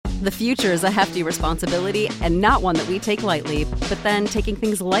The future is a hefty responsibility and not one that we take lightly. But then taking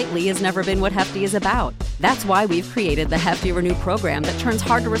things lightly has never been what Hefty is about. That's why we've created the Hefty Renew program that turns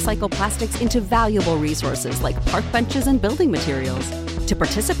hard-to-recycle plastics into valuable resources like park benches and building materials. To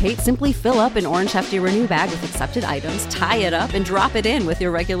participate, simply fill up an orange Hefty Renew bag with accepted items, tie it up, and drop it in with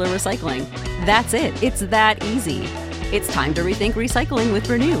your regular recycling. That's it. It's that easy. It's time to rethink recycling with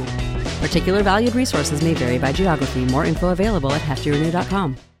Renew. Particular valued resources may vary by geography. More info available at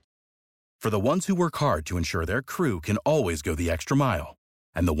heftyrenew.com. For the ones who work hard to ensure their crew can always go the extra mile,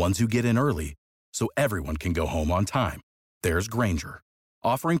 and the ones who get in early so everyone can go home on time, there's Grainger,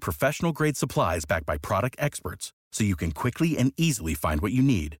 offering professional-grade supplies backed by product experts so you can quickly and easily find what you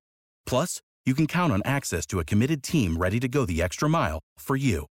need. Plus, you can count on access to a committed team ready to go the extra mile for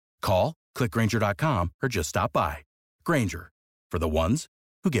you. Call, click Grainger.com, or just stop by. Grainger, for the ones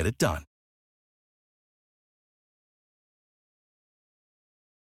who get it done.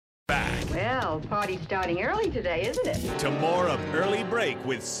 Back. Well, party's starting early today, isn't it? To more of Early Break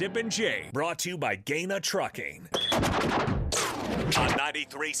with Sip and Jay, brought to you by Gaina Trucking. On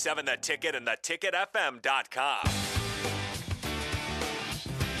 93.7 The Ticket and theticketfm.com.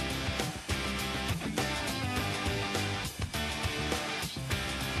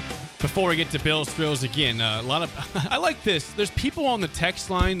 Before we get to Bills Thrills again, a lot of I like this. There's people on the text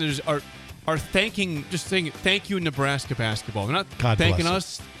line are thanking, just saying thank you Nebraska basketball. They're not God thanking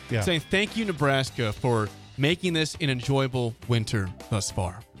bless us, yeah. saying thank you Nebraska for making this an enjoyable winter thus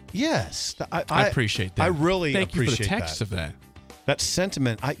far. Yes, I appreciate that. I really thank appreciate you for the text of that. That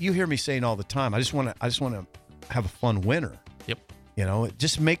sentiment, you hear me saying all the time. I just want to have a fun winter. Yep. You know, it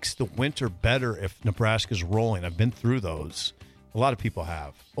just makes the winter better if Nebraska's rolling. I've been through those. A lot of people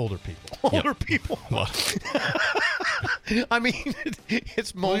have. Older people. Older people. I mean,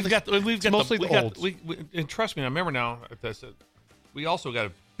 it's mostly old. And trust me, I remember now. We also got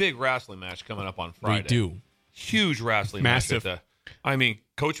a big wrestling match coming up on Friday. We do. Huge wrestling Massive. match. I mean,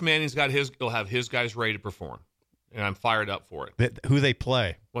 Coach Manning's got he'll have his guys ready to perform. And I'm fired up for it. Who they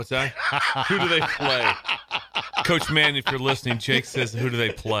play? What's that? Who do they play? Coach Manning, if you're listening, Jake says, "Who do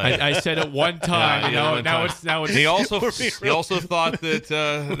they play?" I said it one time. Now it's. He also thought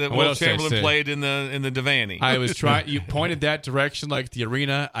that Will Chamberlain played in the Devaney. I was trying. You pointed that direction like the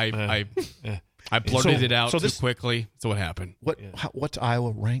arena. I blurted it out too quickly. So what happened? What's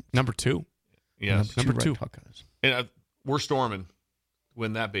Iowa ranked? Number 2. Yes, number 2. And we're storming.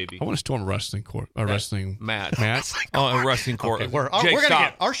 Win that baby. I want to storm a wrestling court. A wrestling mat. A wrestling court. Okay, Jake, we're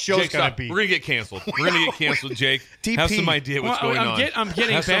gonna our show's gonna be. We're gonna get canceled. Jake. Have some idea what's going on. I'm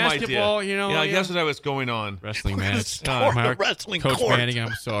getting basketball. You know. Yeah, guess what what's going on. Wrestling match. Storm a wrestling Coach court. Manning,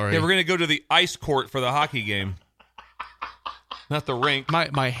 I'm sorry. Yeah, we're gonna go to the ice court for the hockey game. Not the rink.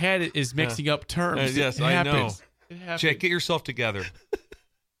 My head is mixing up terms. Yes, I know. Jake, get yourself together.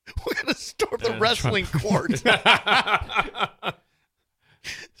 We're gonna storm the wrestling court.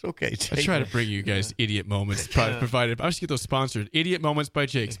 It's okay, Jake. I try to bring you guys idiot moments provided. I should get those sponsored. Idiot Moments by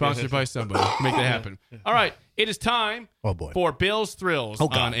Jake, sponsored by somebody. Make that happen. All right, it is time for Bills Thrills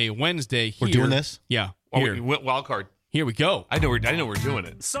on a Wednesday here. We're doing this? Yeah. Here. Wild card. Here we go. I know we're doing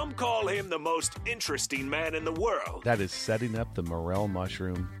it. Some call him the most interesting man in the world. That is setting up the morel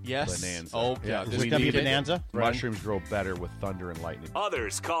mushroom bonanza. Oh, yeah. This is it going to be bonanza? Mushrooms grow better with thunder and lightning.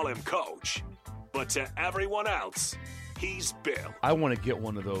 Others call him Coach. But to everyone else, he's Bill. I want to get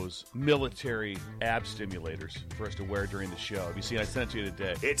one of those military ab stimulators for us to wear during the show. Have you seen? I sent it to you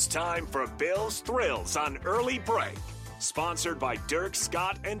today. It's time for Bill's Thrills on Early Break. Sponsored by Dirk,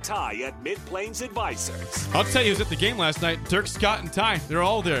 Scott, and Ty at MidPlains Advisors. I'll tell you who's at the game last night. Dirk, Scott, and Ty. They're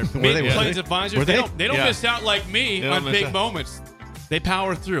all there. MidPlains Advisors. They don't miss out like me on big moments. They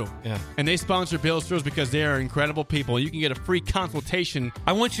power through. Yeah. And they sponsor Bill's Thrills because they are incredible people. You can get a free consultation.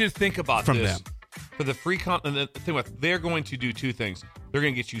 I want you to think about from this. Them. For the free the thing with they're going to do two things. They're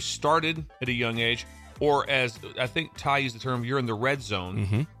going to get you started at a young age, or as I think Ty used the term, you're in the red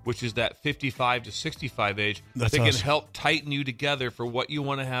zone, which is that 55 to 65 age. That's they awesome. can help tighten you together for what you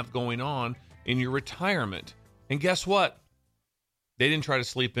want to have going on in your retirement. And guess what? They didn't try to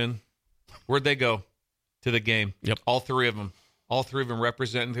sleep in. Where'd they go? To the game. Yep. All three of them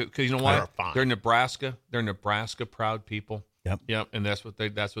representing, because you know what? They're Nebraska. They're Nebraska proud people. Yep. And that's what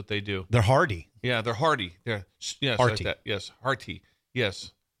they do. They're hardy. Yeah, they're hardy. Hearty. Like that. Yes, hearty.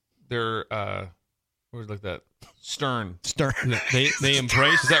 Yes, they're words like that. Stern. They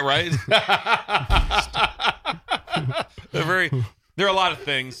embrace. Is that right? They're a lot of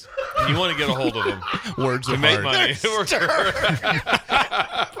things. And you want to get a hold of them. Words to are make hard. money.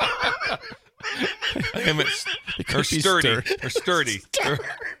 Or sturdy.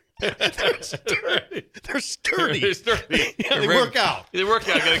 They're sturdy. They're sturdy. Yeah, they work out. They work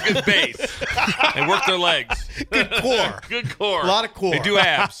out. Got a good base. They work their legs. Good core. Good core. A lot of core. They do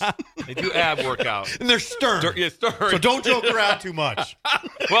abs. They do ab workout. And they're stern. Stern. So don't joke around too much.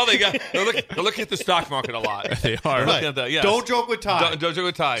 Well, they're looking at the stock market a lot. They are. Right. Yes. Don't joke with Ty. Don't joke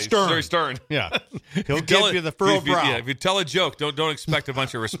with Ty. Stern. Very stern. Yeah. He'll give you the furrowed brow. Yeah, if you tell a joke, don't expect a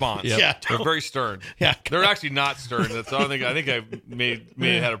bunch of response. Yep. Yeah, They're very stern. Yeah. They're actually not stern. That's I think I may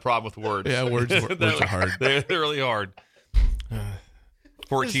have had a problem with words. Yeah, words are hard. They're really hard.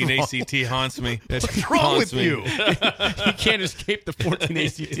 14 ACT haunts me. What's wrong with you? You can't escape the 14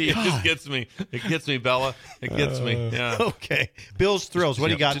 ACT. It just gets me. It gets me, Bella. It gets me. Yeah. Okay. Bill's Thrills. What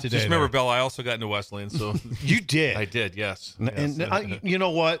do you got today? Just remember, Bella, I also got into Wesleyan. So you did. I did, yes. And you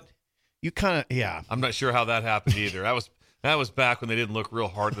know what? You kind of, yeah. I'm not sure how that happened either. That was back when they didn't look real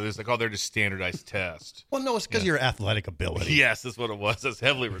hard. It was like, they're just standardized tests. Well, no, it's because of your athletic ability. Yes, that's what it was. That's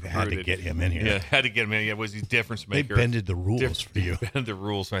heavily recruited. Had to get him in here. Yeah, had to get him in. Yeah, was he difference maker? They bended the rules for you. Bended the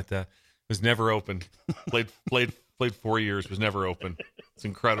rules right there. Was never open. Played 4 years. Was never open. It's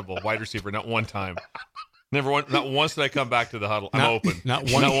incredible. Wide receiver, not one time. Not once did I come back to the huddle. I'm open. Not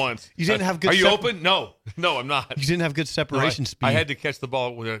once. You didn't have good. Are you open? No, I'm not. You didn't have good separation speed. I had to catch the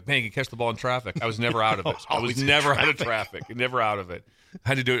ball. Man, you can catch the ball in traffic. I was never out of it. I was never out of traffic. Never out of it. I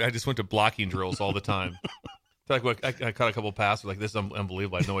had to do it. I just went to blocking drills all the time. I caught a couple passes like this.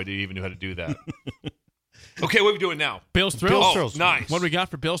 Unbelievable. I had no idea you even knew how to do that. Okay, what are we doing now? Bill's Thrills. Thrills. Nice. What do we got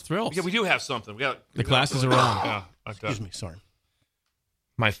for Bill's Thrills? Yeah, we do have something. The classes are on. Yeah, Excuse me. Sorry.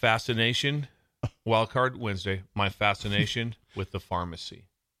 My fascination, Wildcard Wednesday, my fascination with the pharmacy.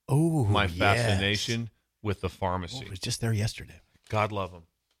 Oh, my fascination with the pharmacy. I was just there yesterday. God love them.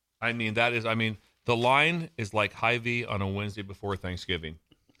 The line is like Hy-Vee on a Wednesday before Thanksgiving.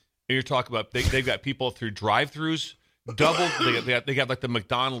 And you're talking about they've got people through drive-thrus, double. They got like the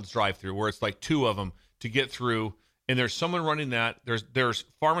McDonald's drive-thru where it's like two of them to get through, and there's someone running that. There's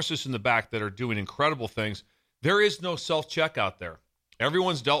pharmacists in the back that are doing incredible things. There is no self-checkout there.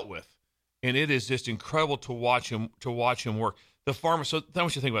 Everyone's dealt with, and it is just incredible to watch him work. The pharmacist. So I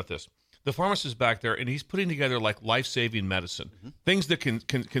want you to think about this. The pharmacist is back there, and he's putting together like life-saving medicine, things that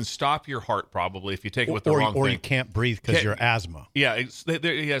can stop your heart probably if you take it with the wrong thing. Or you can't breathe because of your asthma. Yeah,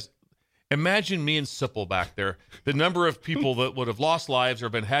 he has. Imagine me and Sipple back there. The number of people that would have lost lives or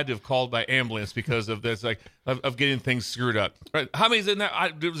had to have called by ambulance because of this, like of getting things screwed up. Right? How many's in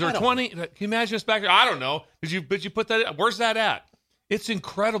that? Was there 20? Can you imagine us back there? I don't know. Did you put that? Where's that at? It's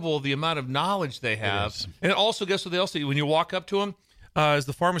incredible the amount of knowledge they have. And also, guess what they also do? When you walk up to them, is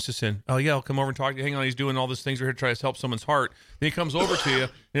the pharmacist in? Oh, yeah, I'll come over and talk to you. Hang on, he's doing all these things. We're here to try to help someone's heart. Then he comes over to you, and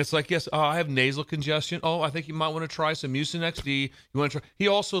it's like, yes, I have nasal congestion. Oh, I think you might want to try some Mucinex D. You want to try? He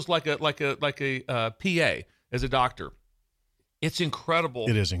also is like a PA as a doctor. It's incredible.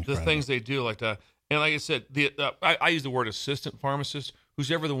 It is incredible. The things they do like that. And like I said, I use the word assistant pharmacist. Who's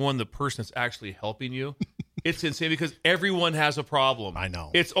ever the person that's actually helping you. It's insane because everyone has a problem. I know.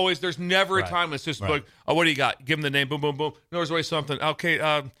 It's always, there's never a time it's just like, oh, what do you got? Give them the name, boom, boom, boom. No, there's always something. Okay,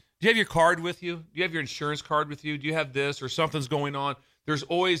 do you have your card with you? Do you have your insurance card with you? Do you have this or something's going on? There's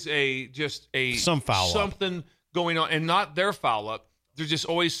always some foul-up. Something going on, and not their foul-up. There's just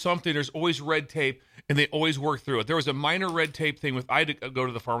always something. There's always red tape, and they always work through it. There was a minor red tape thing I had to go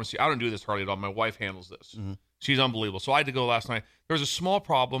to the pharmacy. I don't do this hardly at all. My wife handles this. Mm-hmm. She's unbelievable. So I had to go last night. There was a small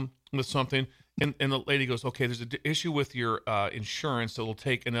problem with something, and the lady goes, okay, there's an issue with your insurance, so it'll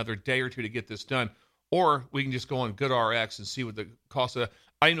take another day or two to get this done. Or we can just go on GoodRx and see what the cost of that.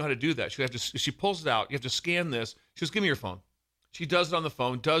 I didn't know how to do that. She pulls it out. You have to scan this. She goes, give me your phone. She does it on the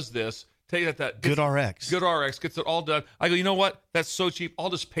phone, does this. Tell you that GoodRx gets it all done. I go, you know what? That's so cheap. I'll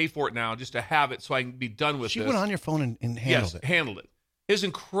just pay for it now just to have it so I can be done with this. She went on your phone and handled it. Handled it. It's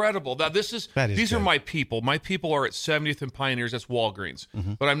incredible. Now these are my people. My people are at 70th and Pioneers. That's Walgreens.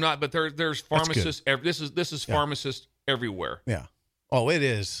 Mm-hmm. But I'm not. But there's pharmacists. This is pharmacists everywhere. Yeah. Oh, it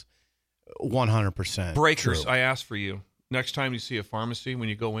is 100% Breakers. true. I ask for you next time you see a pharmacy when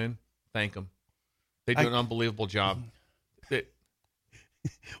you go in, thank them. They do an unbelievable job.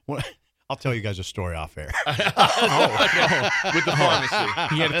 I'll tell you guys a story off air. With the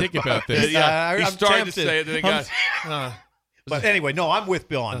pharmacy. You had to think about this. He started to say it. Then he got. But anyway, no, I'm with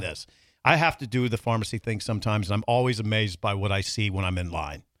Bill on this. I have to do the pharmacy thing sometimes, and I'm always amazed by what I see when I'm in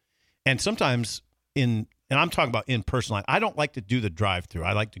line. And sometimes and I'm talking about in person line, I don't like to do the drive-through.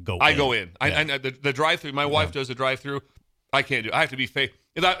 I like to go in. I go in. Yeah. The drive-through, my wife does the drive-through. I can't do it. I have to be fake.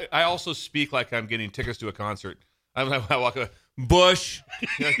 I also speak like I'm getting tickets to a concert. I walk away. Bush.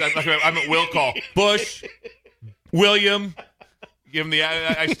 I'm at will call. Bush. William. Give them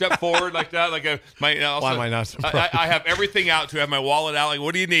I step forward like that. Like why am I not surprised? I have everything out to have my wallet out. Like,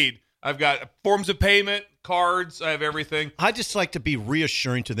 what do you need? I've got forms of payment, cards. I have everything. I just like to be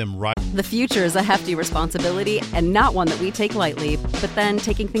reassuring to them right. The future is a hefty responsibility and not one that we take lightly. But then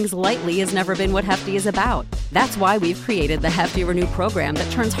taking things lightly has never been what Hefty is about. That's why we've created the Hefty Renew program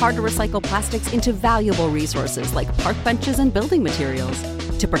that turns hard-to-recycle plastics into valuable resources like park benches and building materials.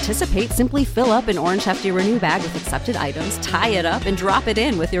 To participate, simply fill up an orange Hefty Renew bag with accepted items, tie it up, and drop it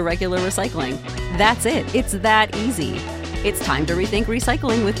in with your regular recycling. That's it. It's that easy. It's time to rethink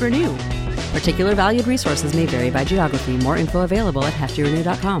recycling with Renew. Particular valued resources may vary by geography. More info available at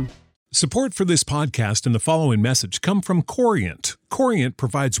heftyrenew.com. Support for this podcast and the following message come from Corient. Corient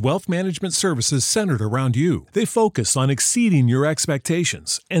provides wealth management services centered around you. They focus on exceeding your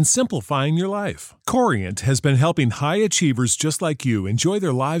expectations and simplifying your life. Corient has been helping high achievers just like you enjoy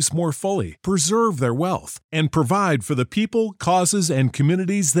their lives more fully, preserve their wealth, and provide for the people, causes, and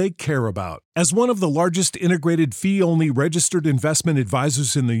communities they care about. As one of the largest integrated fee-only registered investment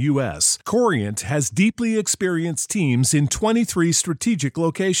advisors in the U.S., Corient has deeply experienced teams in 23 strategic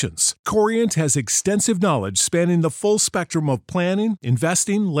locations. Corient has extensive knowledge spanning the full spectrum of planning,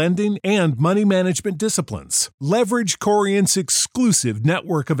 investing, lending, and money management disciplines. Leverage Corient's exclusive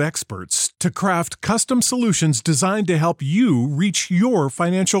network of experts to craft custom solutions designed to help you reach your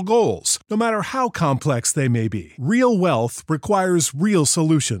financial goals, no matter how complex they may be. Real wealth requires real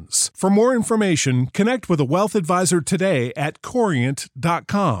solutions. For more information, connect with a wealth advisor today at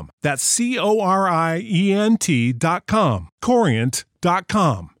Corient.com. That's Corient.com.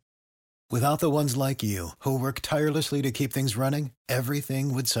 Corient.com. Without the ones like you, who work tirelessly to keep things running,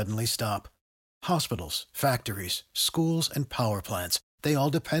 everything would suddenly stop. Hospitals, factories, schools, and power plants, they all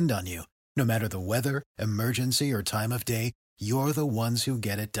depend on you. No matter the weather, emergency, or time of day, you're the ones who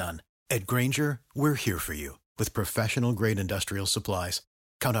get it done. At Grainger, we're here for you with professional-grade industrial supplies.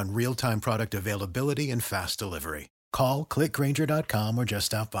 Count on real-time product availability and fast delivery. Call, click Grainger.com, or just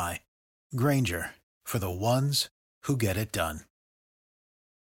stop by. Grainger, for the ones who get it done.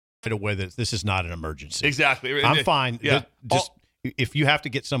 Away that this is not an emergency. Exactly. I'm fine. Yeah. If you have to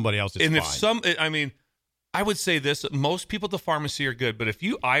get somebody else, it's fine. I would say this: most people at the pharmacy are good, but if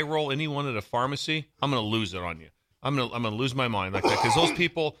you eye roll anyone at a pharmacy, I'm going to lose it on you. I'm going to lose my mind like that because those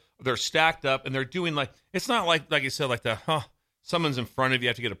people, they're stacked up and they're doing it's not like you said someone's in front of you,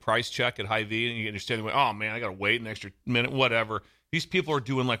 have to get a price check at Hy-Vee and you understand oh man, I got to wait an extra minute, whatever. These people are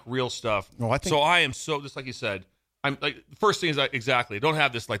doing real stuff. So I am just like you said. I'm first thing is exactly. Don't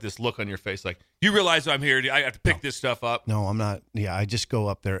have this look on your face you realize I'm here. I have to pick this stuff up. No, I'm not. Yeah, I just go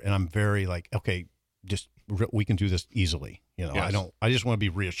up there and I'm very okay, we can do this easily. Yes. I just want to be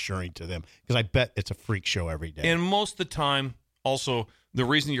reassuring to them because I bet it's a freak show every day. And most of the time, also the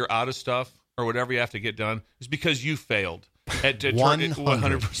reason you're out of stuff or whatever you have to get done is because you failed. At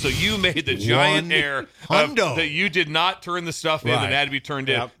 100. So you made the giant error that you did not turn the stuff in that had to be turned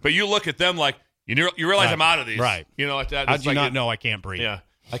in. But you look at them you realize I'm out of these. Right. Like that. How'd you not know I can't breathe? Yeah.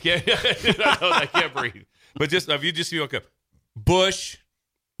 I can't. I can't breathe. But if you just look up Bush,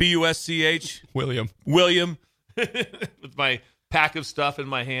 Busch, William, with my pack of stuff in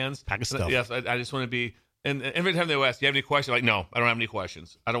my hands. Pack of stuff. Yes, I just want to be. And every time they ask, "Do you have any questions?" No, I don't have any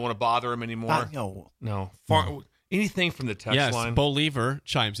questions. I don't want to bother them anymore. No. Anything from the text line. Yes, Bo Lever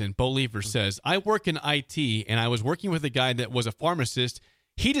chimes in. Bo Lever says, I work in IT, and I was working with a guy that was a pharmacist.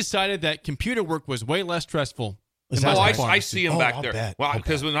 He decided that computer work was way less stressful. I see him back there. Well,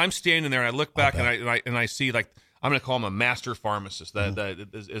 because when I'm standing there, and I look back and I see I'm going to call him a master pharmacist, that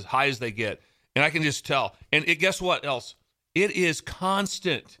as high as they get, and I can just tell. And guess what else? It is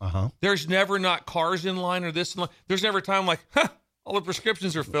constant. There's never not cars in line or this in line. There's never a time all the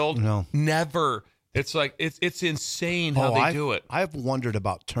prescriptions are filled. No, never. It's it's insane how they do it. I've wondered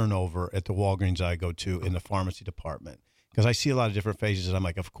about turnover at the Walgreens I go to in the pharmacy department because I see a lot of different phases, and I'm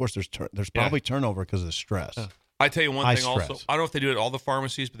of course there's probably turnover because of the stress. I tell you one thing also. I don't know if they do it at all the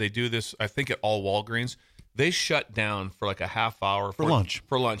pharmacies, but they do this. I think at all Walgreens, they shut down for a half hour for lunch.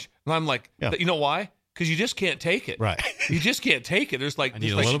 And I'm you know why? Because you just can't take it. Right. You just can't take it. There's I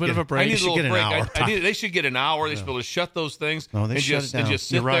need a little bit of a break. I need a little break. An hour. They should get an hour. They should be able to shut those things and just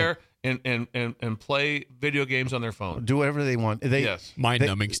sit there and play video games on their phone. Do whatever they want.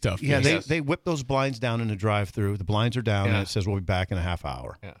 Mind-numbing stuff. Yeah, they whip those blinds down in the drive-thru. The blinds are down, and it says we'll be back in a half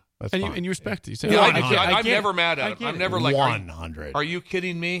hour. Yeah. And you respect it. You say, I'm never mad at them. I'm never 100. Are you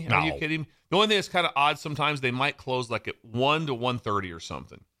kidding me? No. Are you kidding me? The only thing that's kind of odd sometimes, they might close at 1 to 1:30 or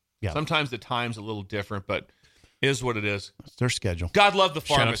something. Yeah. Sometimes the time's a little different, but is what it is. It's their schedule. God love the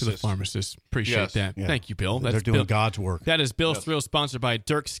pharmacists. Shout out to the pharmacists. Appreciate that. Yeah. Thank you, Bill. They're doing God's work. That is Bill's Thrill, sponsored by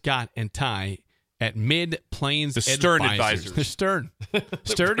Dirk, Scott, and Ty. at MidPlains The Stern Advisors. They're Stern.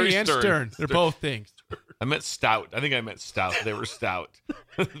 Sturdy and Stern. They're both things. I meant stout. I think I meant stout. They were stout.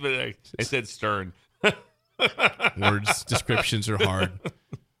 But I said Stern. Words, descriptions are hard.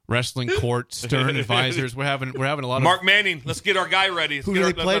 Wrestling court, Stern Advisors. We're having a lot of Mark Manning. Let's get our guy ready. Who do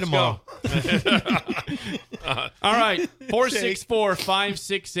they play tomorrow? All right,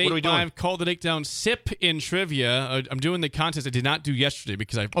 464-5685. What are we doing? Call the Dickdown Sip in trivia. I'm doing the contest I did not do yesterday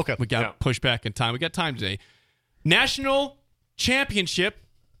because we got pushed back in time. We got time today. National Championship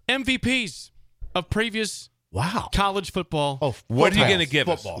MVPs of previous college football. What are you going to give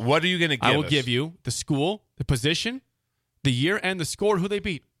us? What are you going to give us? I will give you the school, the position, the year, and the score, who they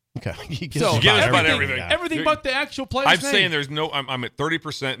beat. Okay. So give us about everything. Everything but the actual player's I'm name. saying there's no. I'm at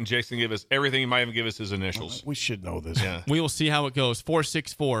 30%, and Jason gave us everything. He might even give us his initials. We should know this. Yeah. We will see how it goes.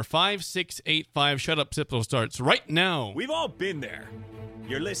 464-5685. Shut Up Sipple starts right now. We've all been there.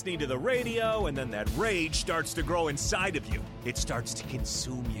 You're listening to the radio, and then that rage starts to grow inside of you. It starts to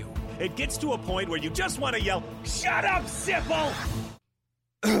consume you. It gets to a point where you just want to yell, "Shut up, Sipple!"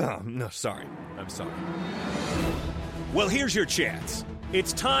 No, sorry. I'm sorry. Well, here's your chance.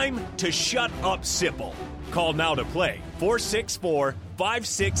 It's time to shut up, Sipple. Call now to play.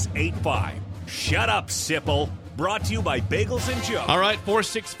 464-5685. Shut up, Sipple. Brought to you by Bagels Joe. All right,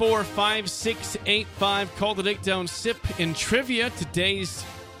 464-5685. Call the Dickdown Sip in trivia. Today's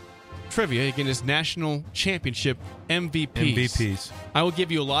trivia, again, is National Championship MVPs. I will give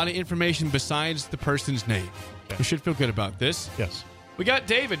you a lot of information besides the person's name. Okay. You should feel good about this. Yes. We got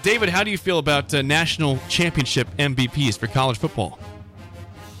David. David, how do you feel about National Championship MVPs for college football?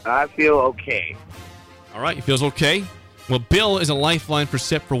 I feel okay. All right, he feels okay. Well, Bill is a lifeline for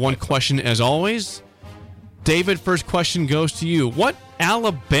SIP for one question, as always. David, first question goes to you. What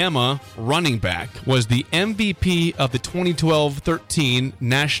Alabama running back was the MVP of the 2012-13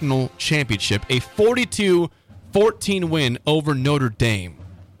 National Championship, a 42-14 win over Notre Dame?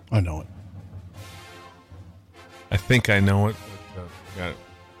 I know it. I think I know it. Got it.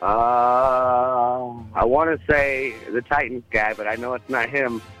 I want to say the Titans guy, but I know it's not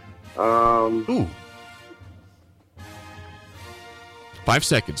him. Ooh. 5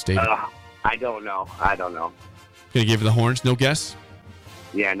 seconds, David. I don't know. Gonna give you the horns? No guess?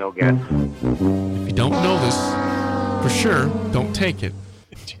 Yeah, no guess. If you don't know this, for sure, don't take it.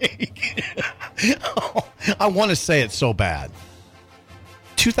 I want to say it so bad.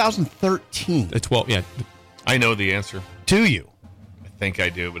 2013. It's yeah. I know the answer. Do you? I think I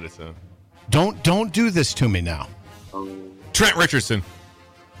do, but it's a... Don't do this to me now. Trent Richardson.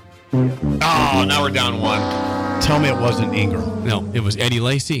 Oh, now we're down one. Tell me it wasn't Ingram. No, it was Eddie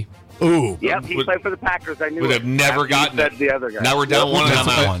Lacy. Ooh. Yep, he played for the Packers. I knew would have never gotten it. The other guy. Now we're down one.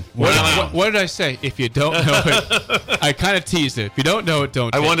 What did I say? If you don't know it, I kind of teased it. If you don't know it,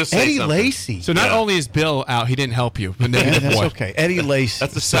 don't. I want to say Eddie something. Lacy. So not only is Bill out, he didn't help you. That's okay. Eddie Lacy.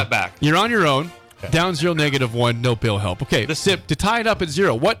 That's a setback. So, you're on your own. Okay. Down 0, -1. No Bill help. Okay, Sip, to tie it up at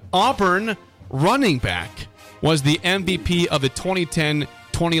 0. What Auburn running back was the MVP of the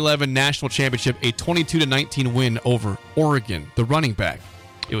 2010-2011 National Championship, a 22-19 win over Oregon? The running back.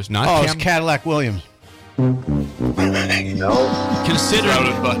 It was not. Oh, it's Cadillac Williams. No.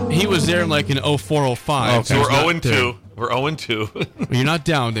 Considering he was there like in 04-05. Okay. So we're 0-2. We're 0-2. You're not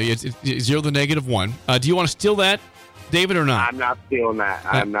down there. It's 0 to -1. Do you want to steal that, David, or not? I'm not stealing that.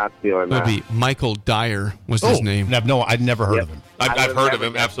 I'm not stealing that. That would be Michael Dyer was his name. I'd never heard of him. I've heard of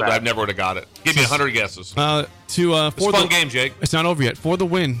him. Absolutely. I've never would have got it. Give me 100 guesses. For it's a fun game, Jake. It's not over yet. For the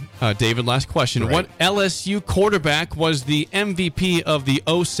win, David, last question. Right. What LSU quarterback was the MVP of the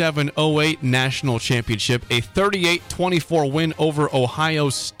 07-08 National Championship, a 38-24 win over Ohio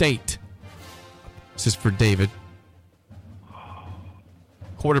State? This is for David.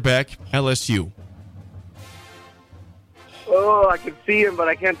 Quarterback, LSU. Oh, I can see him, but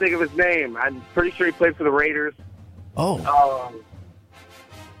I can't think of his name. I'm pretty sure he played for the Raiders. Oh. I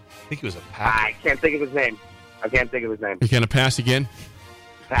think he was a Packer. I can't think of his name. You're going to pass again?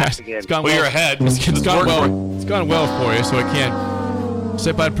 Pass again. It's gone well, you're ahead. It's gone well for you, so I can't.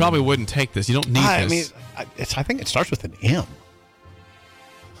 Except I probably wouldn't take this. You don't need this. I think it starts with an M.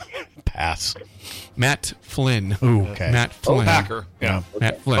 Pass. Matt Flynn. Ooh, okay. Matt Flynn. Packer. Yeah. Okay.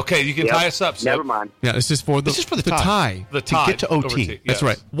 Matt Flynn. Okay, you can tie us up. Never mind. Yeah, this is for the tie. The tie. To get to OT. Yes. That's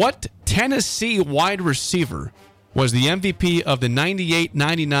right. What Tennessee wide receiver was the MVP of the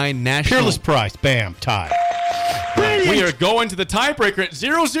 98-99 National... Peerless Price. Bam. Tie. We are going to the tiebreaker at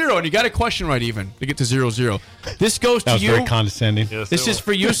 0-0, and you got a question right even to get to 0-0. This goes to you. That was very condescending. Yes, this is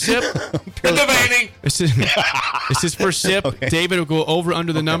for you, Sip. This is for Sip. Okay. David will go over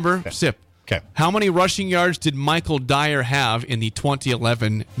under the number. Okay. Sip. Okay. How many rushing yards did Michael Dyer have in the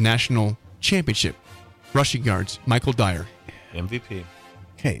 2011 National championship. Rushing yards, Michael Dyer. MVP.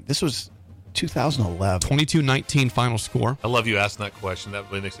 Okay, this was 2011. 22-19 final score. I love you asking that question. That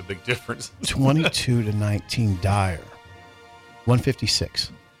really makes a big difference. 22-19 Dyer.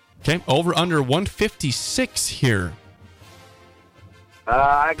 156. Okay, over under 156 here.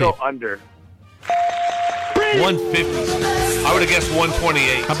 I go under. 150. I would have guessed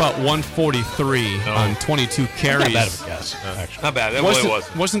 128. How about 143 on 22 carries? Not bad of a guess, actually. Not bad. That really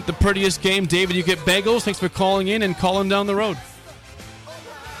was. Wasn't the prettiest game. David, you get bagels. Thanks for calling in and calling down the road.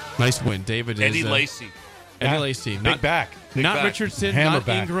 Nice win. David is... Eddie Lacy. Eddie Lacy. Big back. Not Richardson, not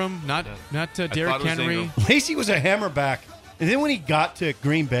Ingram, not Derrick Henry. Lacy was a hammerback. And then when he got to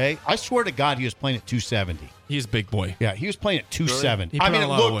Green Bay, I swear to God he was playing at 270. He's a big boy. Yeah, he was playing at 270. He I mean, it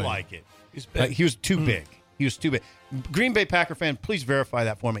looked away. like it. He's big. He was too big. He was too big. Green Bay Packer fan, please verify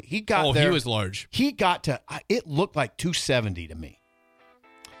that for me. He got there. He was large. He got to, it looked like 270 to me.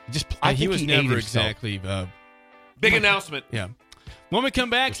 I think he was never ate exactly... big announcement. Yeah. When we come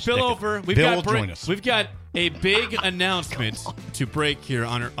back, spillover. We've got a big announcement to break here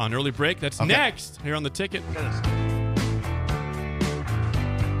on early break. That's next here on the ticket.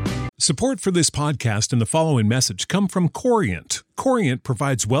 Support for this podcast and the following message come from Corient. Corient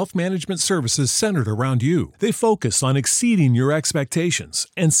provides wealth management services centered around you. They focus on exceeding your expectations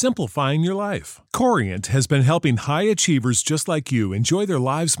and simplifying your life. Corient has been helping high achievers just like you enjoy their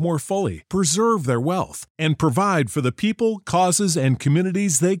lives more fully, preserve their wealth, and provide for the people, causes, and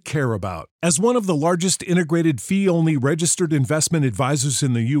communities they care about. As one of the largest integrated fee-only registered investment advisors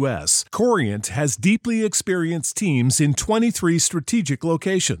in the U.S., Corient has deeply experienced teams in 23 strategic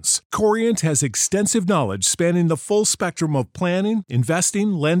locations. Corient has extensive knowledge spanning the full spectrum of planning,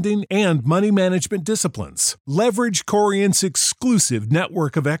 investing, lending, and money management disciplines. Leverage Corient's exclusive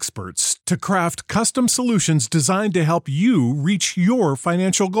network of experts to craft custom solutions designed to help you reach your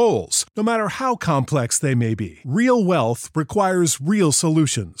financial goals, no matter how complex they may be. Real wealth requires real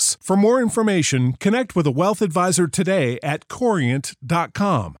solutions. For more information, connect with a wealth advisor today at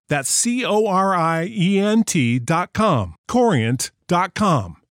Corient.com. That's Corient.com.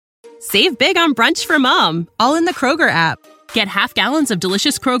 Corient.com. Save big on brunch for mom, all in the Kroger app. Get half gallons of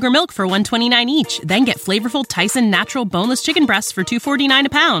delicious Kroger milk for $1.29 each. Then get flavorful Tyson natural boneless chicken breasts for $2.49 a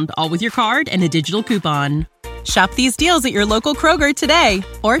pound, all with your card and a digital coupon. Shop these deals at your local Kroger today,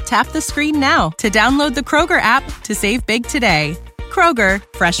 or tap the screen now to download the Kroger app to save big today. Kroger,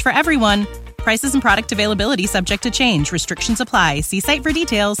 fresh for everyone. Prices and product availability subject to change. Restrictions apply. See site for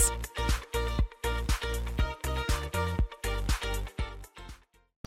details.